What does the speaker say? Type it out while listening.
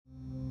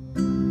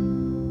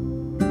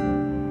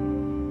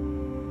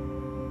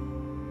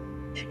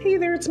Hey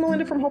there, it's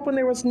Melinda from Hope When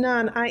There Was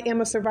None. I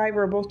am a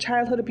survivor of both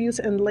childhood abuse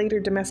and later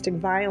domestic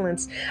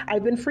violence.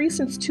 I've been free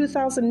since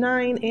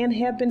 2009 and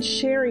have been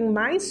sharing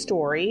my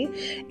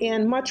story,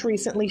 and much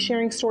recently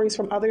sharing stories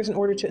from others in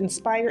order to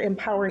inspire,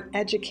 empower, and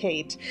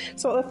educate.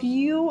 So if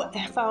you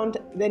found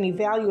any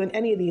value in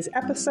any of these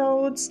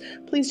episodes,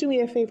 please do me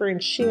a favor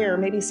and share.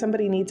 Maybe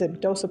somebody needs a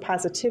dose of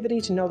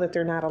positivity to know that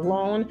they're not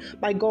alone.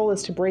 My goal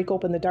is to break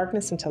open the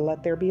darkness and to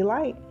let there be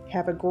light.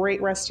 Have a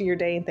great rest of your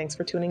day, and thanks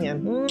for tuning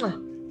in.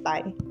 Mwah.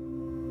 Bye.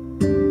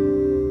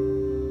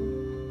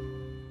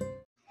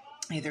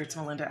 Hey there, it's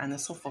Melinda on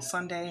this Soulful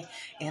Sunday,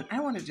 and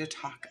I wanted to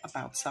talk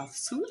about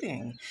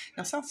self-soothing.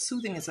 Now,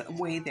 self-soothing is a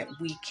way that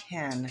we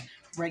can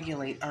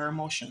regulate our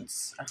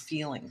emotions, our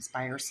feelings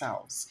by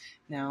ourselves.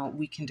 Now,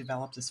 we can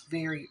develop this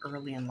very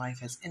early in life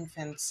as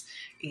infants,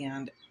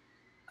 and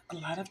a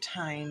lot of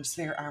times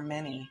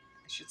many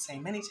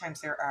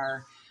times there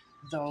are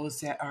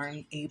those that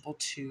aren't able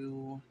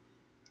to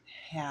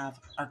have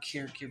our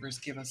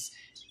caregivers give us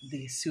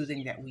the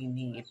soothing that we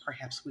need.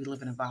 Perhaps we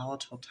live in a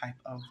volatile type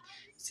of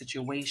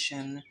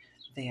situation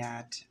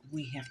that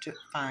we have to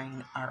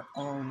find our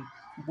own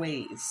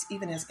ways.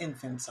 Even as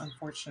infants,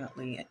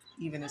 unfortunately,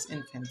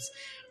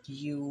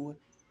 you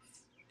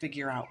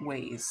figure out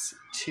ways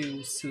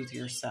to soothe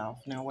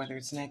yourself. Now, whether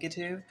it's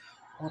negative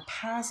or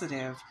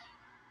positive,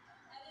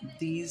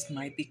 these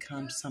might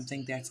become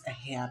something that's a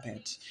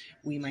habit.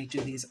 We might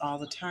do these all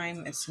the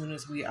time. As soon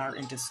as we are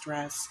in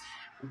distress,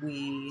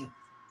 we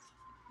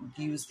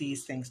use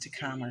these things to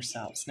calm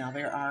ourselves. Now,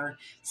 there are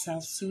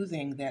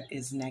self-soothing that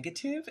is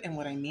negative, and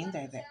what I mean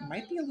by that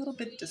might be a little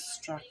bit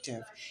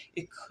destructive.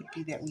 It could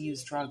be that we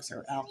use drugs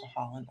or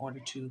alcohol in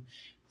order to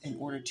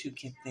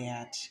get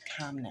that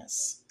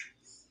calmness.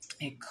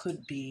 It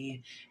could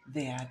be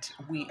that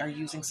we are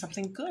using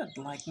something good,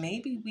 like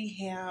maybe we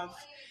have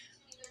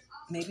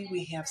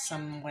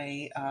some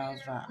way of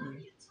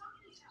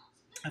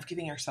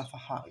giving ourselves a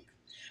hug.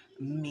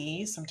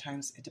 Me,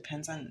 sometimes it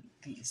depends on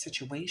the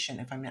situation.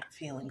 If I'm not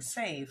feeling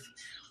safe,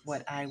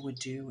 what I would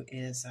do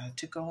is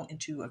to go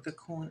into a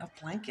cocoon of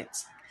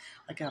blankets,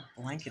 like a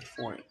blanket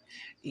fort.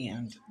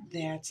 And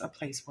that's a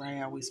place where I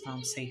always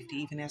found safety,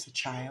 even as a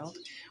child,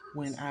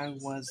 when I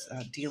was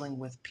dealing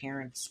with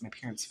my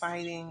parents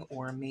fighting,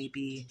 or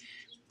maybe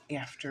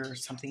after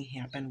something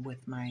happened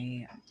with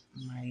my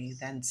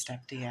then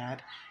stepdad,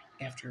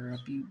 after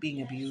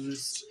being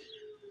abused.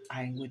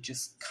 I would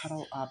just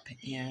cuddle up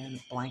in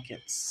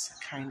blankets,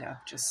 kind of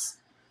just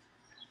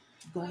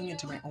going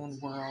into my own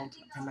world.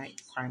 I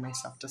might cry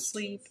myself to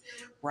sleep,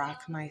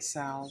 rock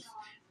myself.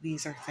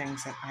 These are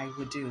things that I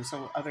would do.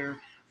 So other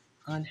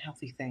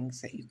unhealthy things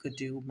that you could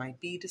do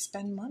might be to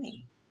spend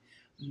money.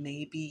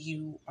 Maybe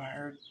you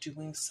are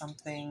doing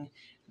something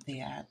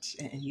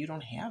and you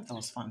don't have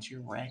those funds.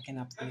 You're racking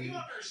up the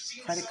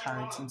credit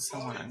cards and so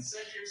on.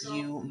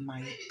 You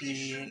might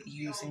be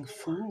using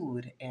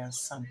food as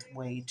some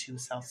way to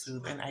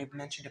self-soothe. And I've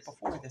mentioned it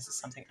before. This is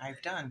something I've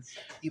done.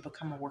 You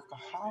become a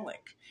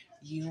workaholic.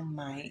 You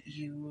might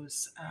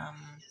use,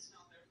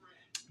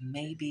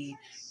 maybe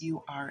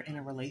you are in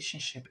a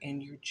relationship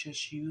and you're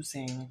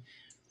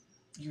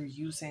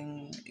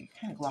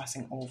kind of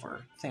glossing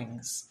over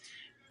things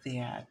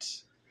that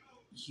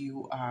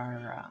you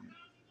are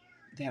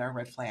that are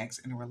red flags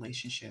in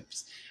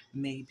relationships.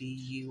 Maybe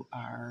you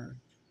are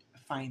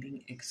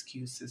finding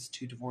excuses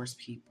to divorce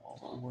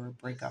people or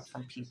break up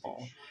from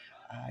people.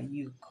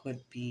 You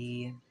could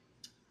be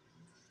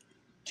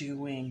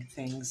doing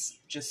things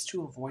just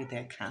to avoid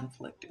that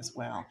conflict as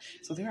well.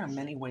 So there are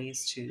many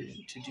ways to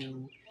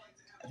do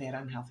that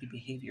unhealthy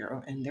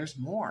behavior, and there's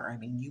more. I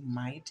mean, you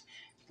might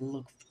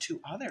look to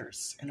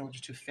others in order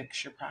to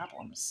fix your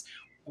problems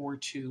or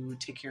to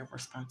take care of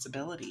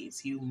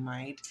responsibilities. You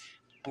might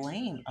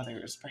blame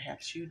others.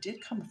 Perhaps you did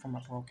come from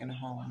a broken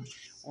home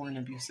or an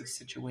abusive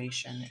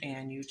situation,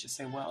 and you just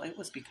say, well, it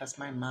was because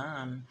my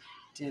mom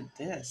did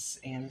this,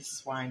 and this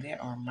is why that,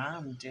 or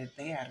mom did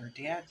that, or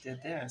dad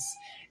did this,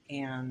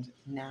 and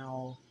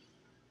now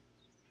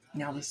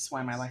this is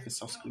why my life is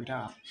so screwed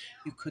up.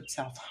 You could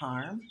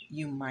self-harm.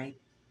 You might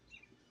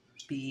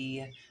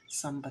be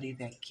somebody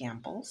that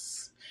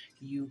gambles.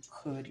 You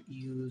could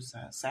use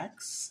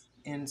sex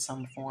in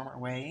some form or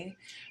way,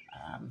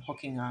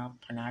 hooking up,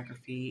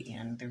 pornography,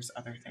 and there's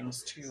other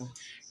things too.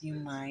 You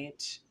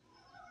might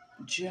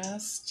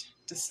just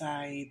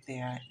decide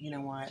that, you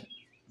know what,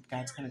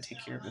 God's going to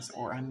take care of this,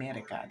 or I'm mad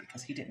at God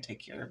because he didn't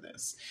take care of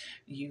this.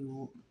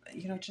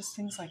 Just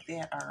things like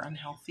that are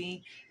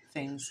unhealthy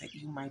things that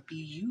you might be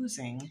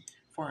using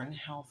for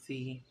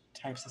unhealthy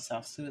types of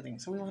self-soothing.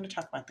 So we want to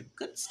talk about the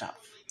good stuff.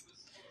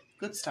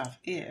 Good stuff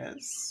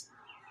is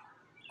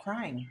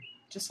crying,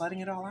 just letting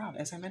it all out.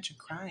 As I mentioned,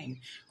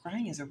 crying.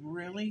 Crying is a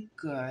really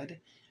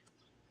good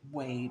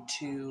way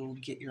to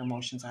get your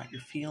emotions out,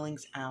 your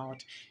feelings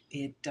out.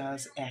 It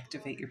does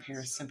activate your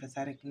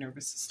parasympathetic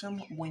nervous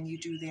system when you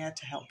do that,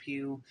 to help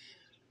you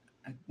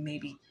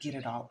maybe get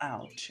it all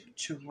out,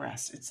 to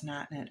rest. It's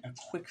not a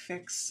quick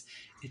fix.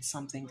 It's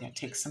something that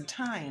takes some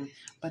time,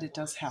 but it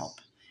does help.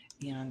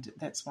 And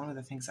that's one of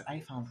the things that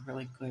I found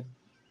really good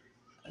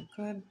a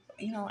good,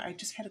 I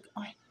just had a,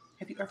 oh,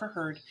 have you ever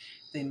heard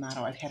the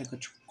motto, I've had a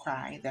good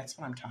cry? That's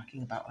what I'm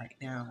talking about right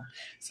now.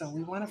 So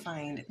we want to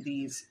find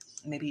these,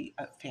 maybe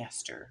a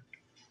faster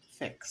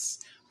fix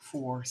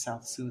for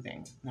self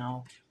soothing.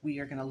 Now, we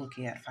are going to look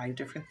at 5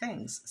 different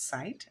things: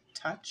 sight,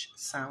 touch,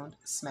 sound,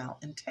 smell,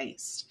 and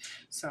taste.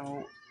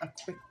 So, a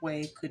quick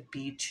way could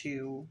be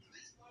to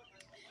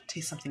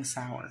taste something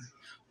sour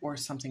or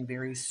something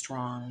very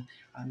strong.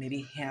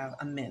 Maybe have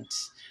a mint,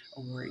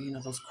 or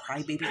those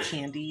crybaby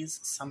candies,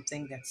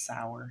 something that's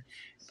sour.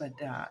 But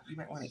you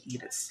might want to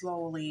eat it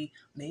slowly.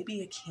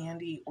 Maybe a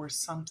candy or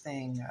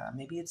something.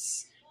 Maybe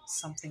it's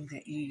something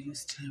that you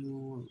used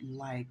to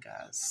like,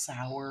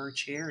 sour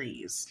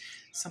cherries,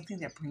 something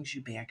that brings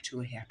you back to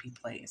a happy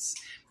place.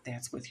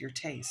 That's with your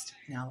taste.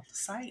 Now,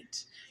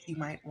 sight. You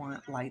might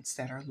want lights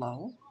that are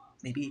low,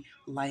 maybe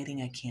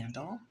lighting a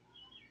candle,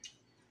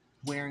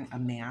 wearing a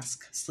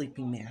mask,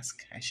 sleeping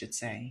mask, I should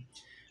say.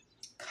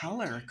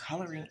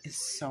 Coloring is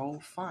so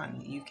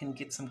fun. You can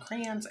get some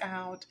crayons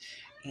out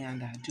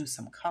and do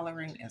some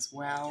coloring as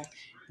well.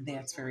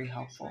 That's very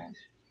helpful.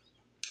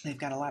 They've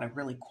got a lot of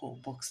really cool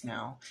books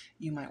now.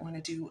 You might want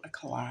to do a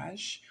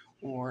collage,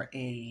 or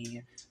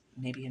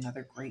maybe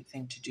another great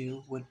thing to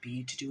do would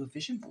be to do a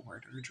vision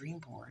board or a dream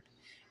board.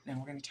 Now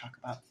we're going to talk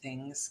about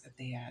things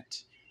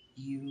that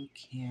you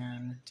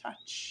can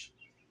touch.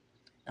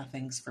 Now,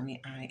 things for me,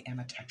 I am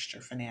a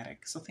texture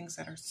fanatic. So things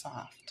that are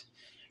soft,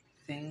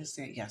 things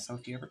that, yeah, so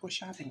if you ever go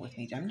shopping with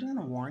me, I'm going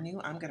to warn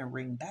you, I'm going to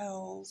ring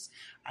bells.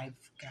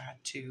 I've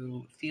got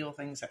to feel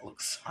things that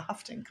look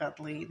soft and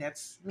cuddly.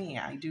 That's me.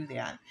 I do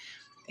that.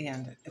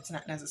 And it's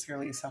not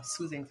necessarily a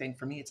self-soothing thing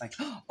for me. It's like,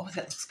 oh,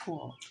 that looks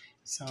cool.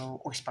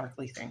 So, or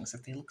sparkly things.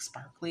 If they look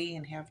sparkly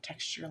and have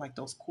texture, like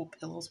those cool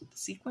pillows with the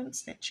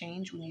sequins that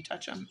change when you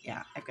touch them,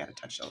 yeah, I've got to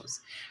touch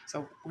those.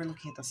 So we're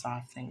looking at the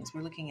soft things.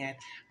 We're looking at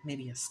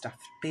maybe a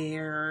stuffed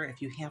bear.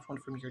 If you have one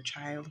from your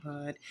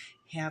childhood,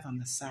 have a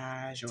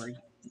massage, or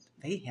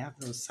they have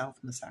those self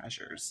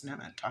massagers. And I'm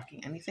not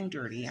talking anything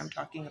dirty. I'm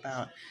talking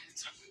about,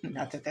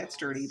 not that that's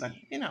dirty, but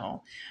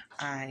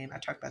I'm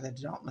not talking about the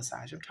adult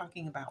massage. I'm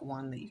talking about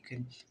one that you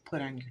can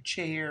put on your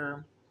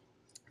chair,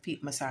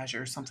 feet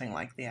massager, something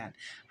like that.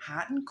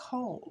 Hot and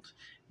cold.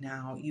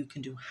 Now you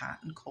can do hot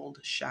and cold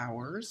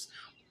showers,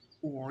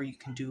 or you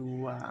can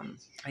do,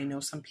 I know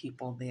some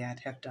people that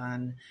have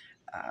done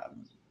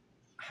um,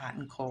 hot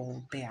and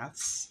cold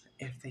baths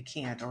if they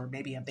can't, or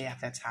maybe a bath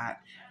that's hot,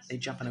 they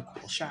jump in a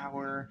cool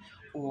shower,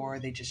 or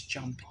they just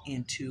jump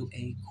into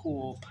a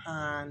cool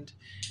pond,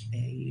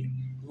 a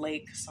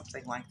lake,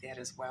 something like that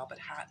as well. But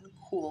hot and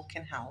cool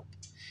can help.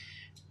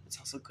 It's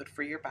also good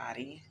for your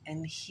body.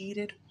 And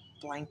heated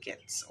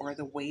blankets, or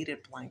the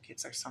weighted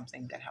blankets, are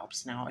something that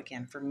helps. Now,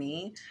 again, for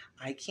me,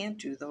 I can't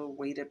do the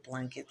weighted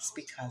blankets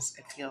because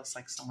it feels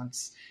like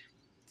someone's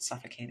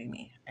suffocating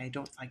me. I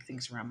don't like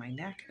things around my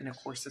neck. And of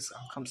course, this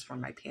all comes from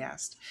my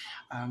past.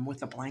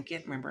 With a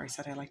blanket, remember I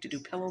said I like to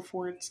do pillow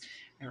forts,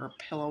 or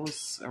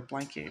pillows, or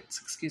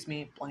blankets,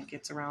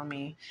 blankets around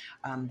me.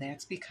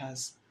 That's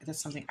because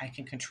that's something I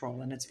can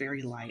control, and it's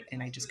very light,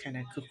 and I just kind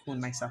of cocoon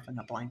myself in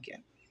the blanket.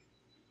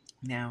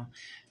 Now,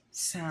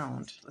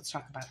 sound. Let's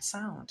talk about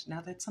sound. Now,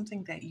 that's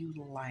something that you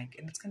like,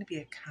 and it's going to be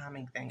a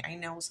calming thing. I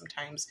know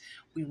sometimes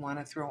we want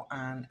to throw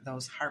on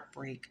those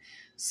heartbreak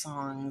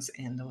songs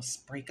and those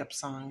breakup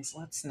songs.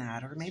 Let's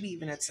not. Or maybe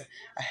even it's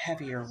a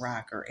heavier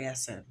rock, or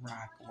acid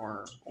rock,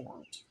 or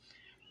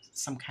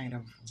some kind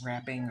of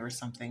rapping or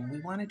something. We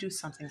want to do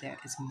something that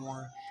is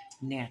more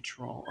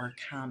natural or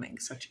calming,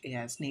 such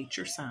as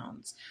nature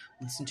sounds.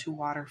 Listen to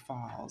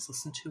waterfalls,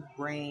 listen to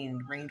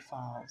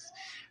rainfalls.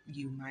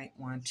 You might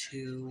want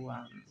to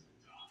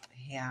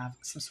have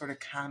some sort of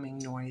calming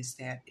noise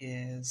that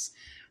is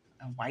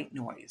a white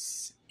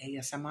noise,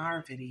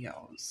 ASMR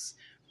videos,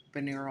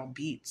 binaural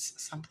beats,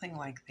 something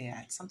like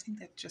that, something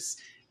that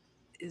just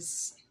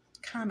is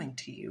calming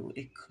to you.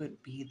 It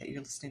could be that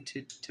you're listening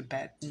to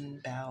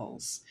Tibetan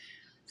bells,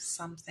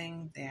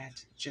 something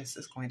that just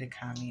is going to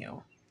calm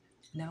you.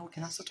 Now, we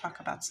can also talk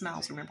about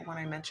smells. Remember when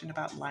I mentioned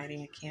about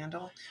lighting a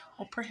candle?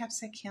 Well, perhaps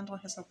that candle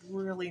has a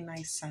really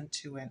nice scent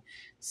to it,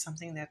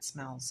 something that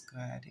smells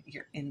good.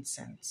 Your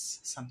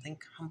incense, something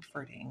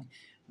comforting,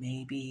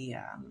 maybe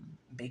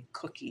bake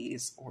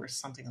cookies or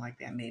something like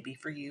that. Maybe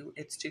for you,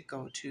 it's to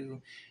go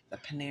to the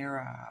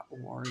Panera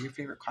or your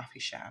favorite coffee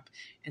shop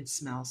and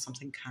smell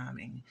something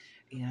calming.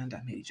 And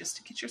maybe just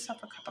to get yourself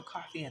a cup of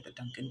coffee at the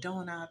Dunkin'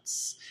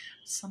 Donuts,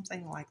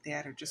 something like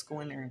that, or just go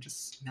in there and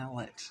just smell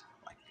it,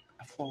 like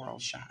a floral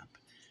shop.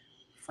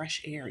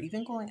 Fresh air,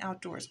 even going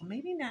outdoors. Well,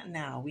 maybe not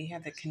now. We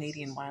have the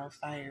Canadian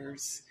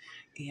wildfires,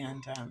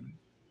 and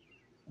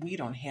we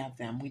don't have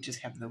them. We just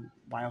have the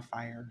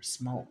wildfire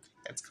smoke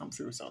that's come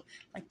through. So,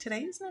 like,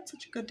 today is not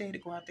such a good day to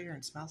go out there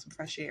and smell some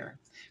fresh air.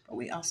 But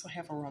we also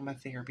have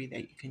aromatherapy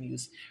that you can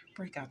use.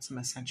 Break out some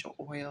essential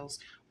oils.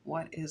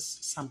 What is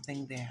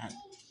something that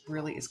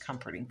really is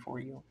comforting for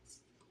you?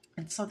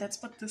 And so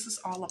that's what this is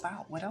all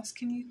about. What else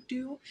can you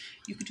do?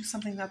 You could do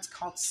something that's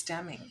called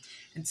stemming.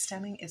 And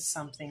stemming is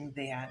something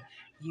that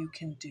you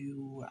can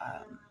do.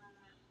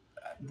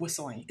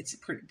 whistling. It's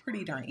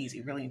pretty darn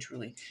easy, really and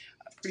truly.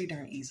 Pretty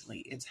darn easily.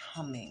 It's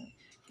humming.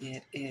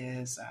 It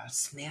is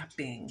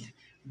snapping.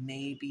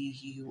 Maybe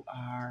you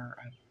are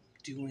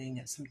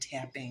doing some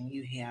tapping.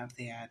 You have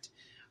that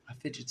a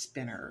fidget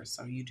spinner,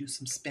 so you do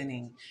some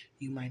spinning.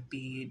 You might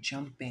be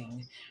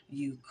jumping.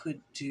 You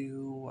could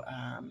do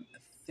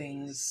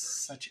things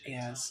such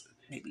as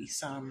maybe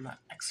some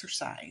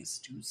exercise,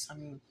 do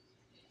some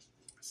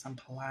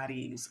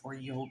Pilates or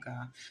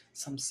yoga,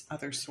 some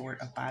other sort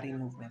of body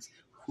movements.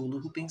 Hula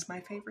hooping's my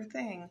favorite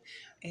thing.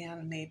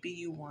 And maybe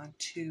you want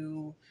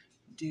to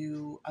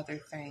do other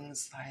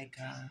things like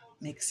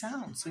make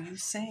sounds. So you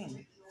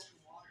sing.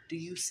 Do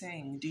you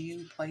sing? Do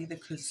you play the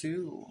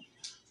kazoo?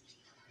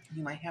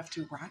 You might have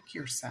to rock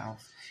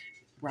yourself.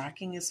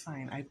 Rocking is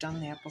fine. I've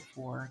done that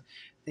before.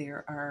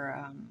 There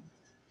are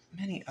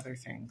many other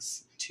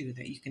things too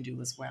that you can do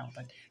as well,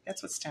 but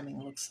that's what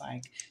stemming looks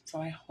like. So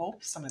I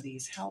hope some of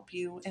these help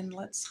you. And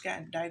let's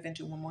dive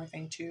into one more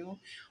thing too,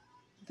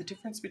 the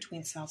difference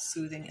between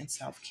self-soothing and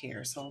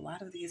self-care. So a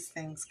lot of these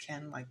things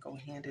can like go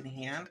hand in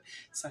hand,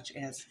 such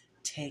as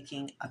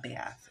taking a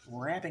bath,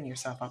 wrapping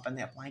yourself up in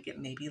that blanket,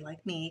 maybe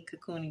like me,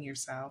 cocooning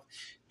yourself,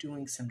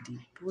 doing some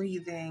deep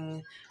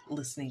breathing,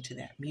 listening to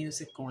that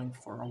music, going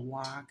for a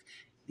walk.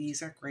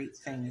 These are great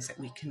things that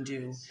we can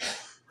do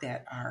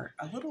that are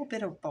a little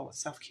bit of both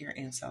self-care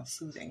and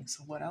self-soothing.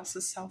 So what else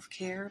is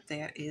self-care?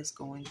 That is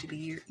going to be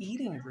your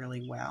eating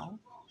really well.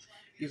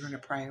 You're going to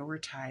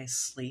prioritize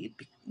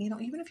sleep.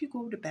 Even if you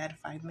go to bed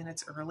 5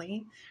 minutes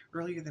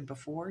earlier than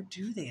before,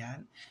 do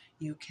that.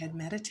 You can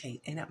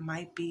meditate. And it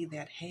might be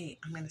that, hey,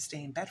 I'm going to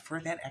stay in bed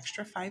for that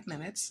extra 5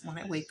 minutes when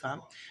I wake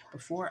up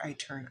before I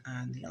turn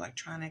on the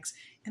electronics,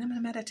 and I'm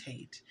going to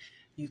meditate.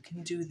 You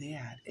can do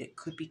that. It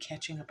could be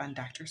catching up on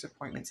doctor's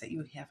appointments that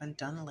you haven't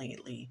done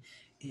lately.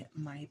 It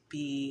might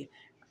be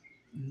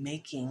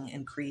making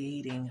and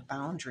creating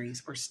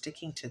boundaries or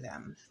sticking to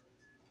them.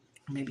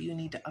 Maybe you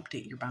need to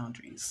update your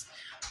boundaries.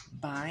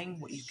 Buying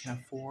what you can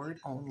afford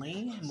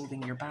only,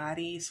 moving your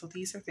body. So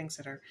these are things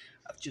that are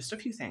just a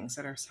few things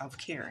that are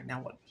self-care.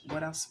 Now,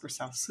 what else for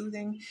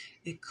self-soothing?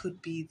 It could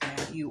be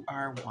that you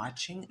are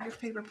watching your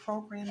favorite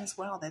program as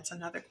well. That's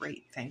another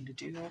great thing to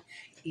do.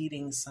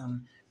 Eating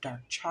some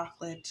dark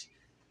chocolate.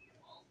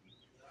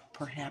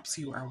 Perhaps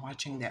you are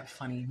watching that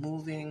funny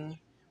movie,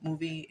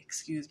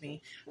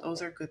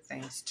 those are good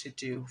things to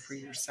do for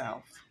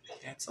yourself.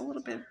 That's a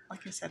little bit,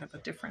 like I said, of a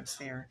difference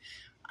there.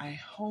 I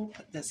hope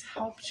this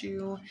helped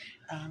you.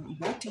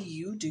 What do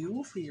you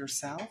do for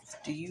yourself?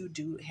 Do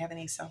you have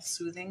any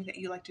self-soothing that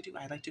you like to do?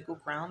 I like to go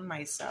ground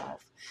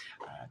myself,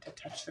 to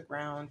touch the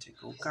ground, to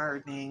go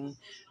gardening.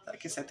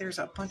 Like I said, there's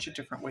a bunch of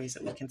different ways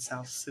that we can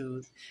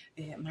self-soothe.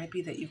 It might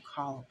be that you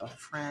call up a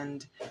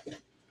friend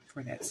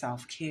for that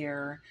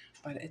self-care.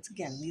 But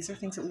these are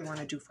things that we want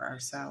to do for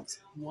ourselves.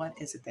 What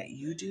is it that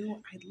you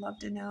do? I'd love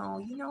to know.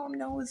 I'm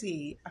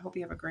nosy. I hope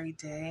you have a great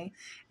day,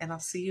 and I'll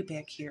see you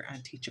back here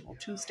on Teachable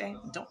Tuesday.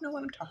 Don't know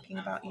what I'm talking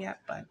about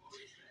yet, but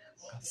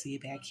I'll see you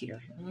back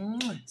here.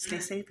 Stay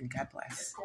safe and God bless.